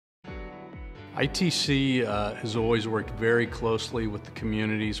ITC has always worked very closely with the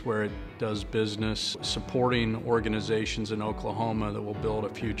communities where it does business, supporting organizations in Oklahoma that will build a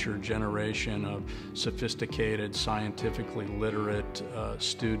future generation of sophisticated, scientifically literate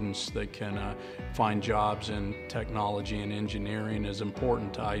students that can find jobs in technology and engineering is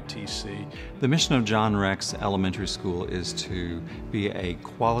important to ITC. The mission of John Rex Elementary School is to be a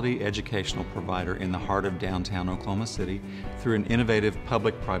quality educational provider in the heart of downtown Oklahoma City through an innovative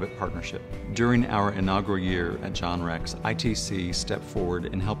public-private partnership. During our inaugural year at John Rex, ITC stepped forward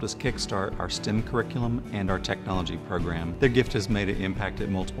and helped us kickstart our STEM curriculum and our technology program. Their gift has made an impact at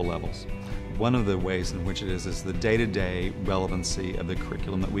multiple levels. One of the ways in which it is the day-to-day relevancy of the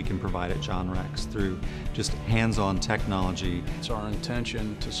curriculum that we can provide at John Rex through just hands-on technology. It's our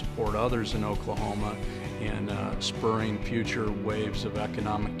intention to support others in Oklahoma in spurring future waves of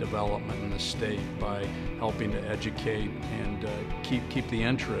economic development in the state by helping to educate and keep the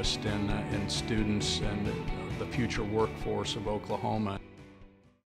interest in students and the future workforce of Oklahoma.